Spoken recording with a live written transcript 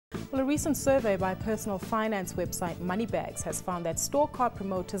Well, a recent survey by personal finance website Moneybags has found that store card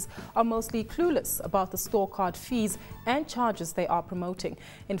promoters are mostly clueless about the store card fees and charges they are promoting.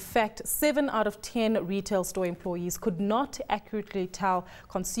 In fact, 7 out of 10 retail store employees could not accurately tell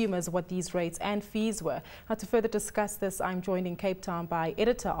consumers what these rates and fees were. Now, to further discuss this, I'm joined in Cape Town by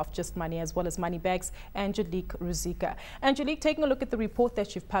editor of Just Money as well as Moneybags, Angelique Ruzika. Angelique, taking a look at the report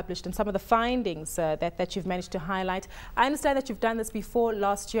that you've published and some of the findings that you've managed to highlight. I understand that you've done this before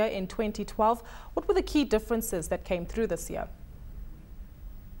last year in 2012. What were the key differences that came through this year?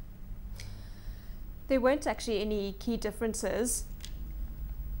 There weren't actually any key differences.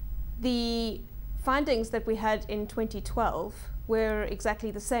 The findings that we had in 2012 were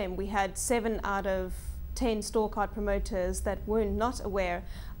exactly the same. We had 7 out of 10 store card promoters that were not aware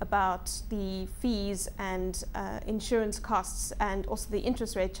about the fees and insurance costs and also the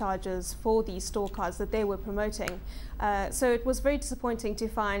interest rate charges for these store cards that they were promoting. So it was very disappointing to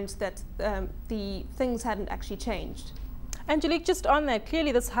find that the things hadn't actually changed. Angelique, just on that,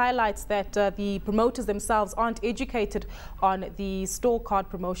 clearly this highlights that the promoters themselves aren't educated on the store card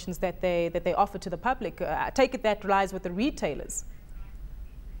promotions that they offer to the public. I take it that lies with the retailers.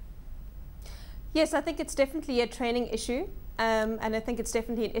 Yes, I think it's definitely a training issue, and I think it's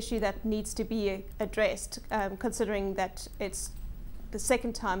definitely an issue that needs to be addressed, considering that it's the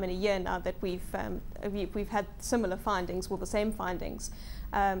second time in a year now that we've had similar findings, or the same findings.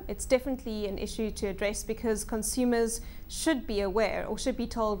 It's definitely an issue to address because consumers should be aware or should be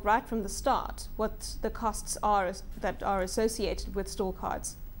told right from the start what the costs are that are associated with store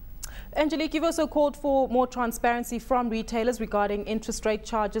cards. Angelique, you've also called for more transparency from retailers regarding interest rate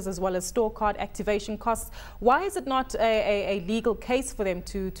charges as well as store card activation costs. Why is it not a legal case for them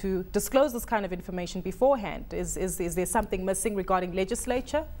to disclose this kind of information beforehand? Is there something missing regarding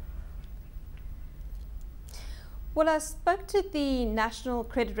legislature? Well, I spoke to the National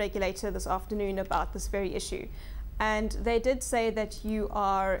Credit Regulator this afternoon about this very issue, and they did say that you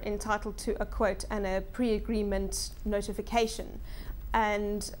are entitled to a quote and a pre-agreement notification.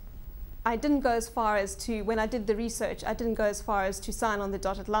 And I didn't go as far as to, when I did the research, I didn't go as far as to sign on the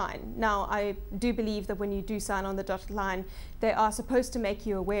dotted line. Now, I do believe that when you do sign on the dotted line, they are supposed to make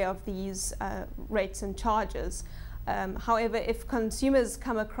you aware of these rates and charges. However, if consumers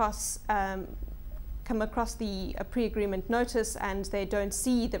come across the pre-agreement notice and they don't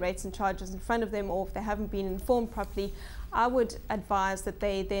see the rates and charges in front of them, or if they haven't been informed properly, I would advise that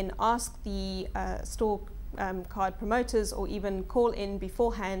they then ask the store card promoters or even call in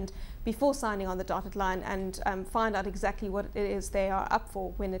beforehand before signing on the dotted line and find out exactly what it is they are up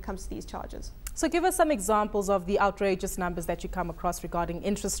for when it comes to these charges. So give us some examples of the outrageous numbers that you come across regarding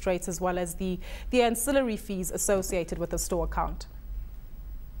interest rates as well as the ancillary fees associated with a store account.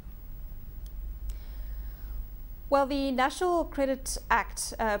 Well, the National Credit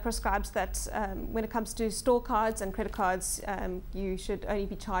Act prescribes that when it comes to store cards and credit cards, you should only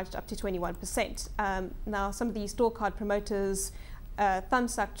be charged up to 21%. Now, some of the store card promoters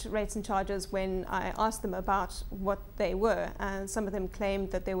thumb-sucked rates and charges when I asked them about what they were, and some of them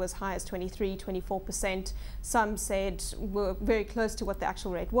claimed that there was high as 23%, 24%. Some said were very close to what the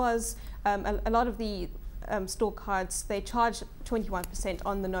actual rate was. A lot of the store cards, they charge 21%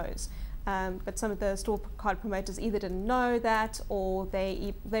 on the nose. But some of the store card promoters either didn't know that, or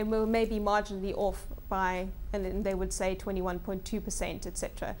they were maybe marginally off by, and then they would say 21.2%,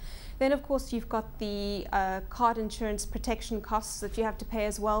 etc. Then of course you've got the card insurance protection costs that you have to pay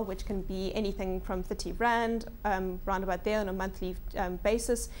as well, which can be anything from 30 Rand, round about there on a monthly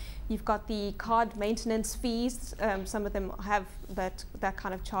basis. You've got the card maintenance fees. Some of them have that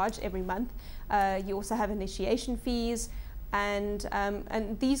kind of charge every month. You also have initiation fees. And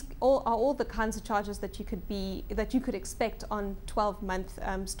these are all the kinds of charges that you could expect on 12-month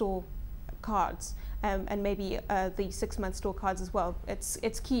store cards, and maybe the 6-month store cards as well.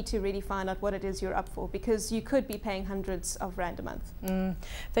 It's key to really find out what it is you're up for, because you could be paying hundreds of Rand a month.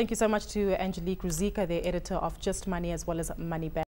 Thank you so much to Angelique Ruzika, the editor of Just Money as well as Moneybags.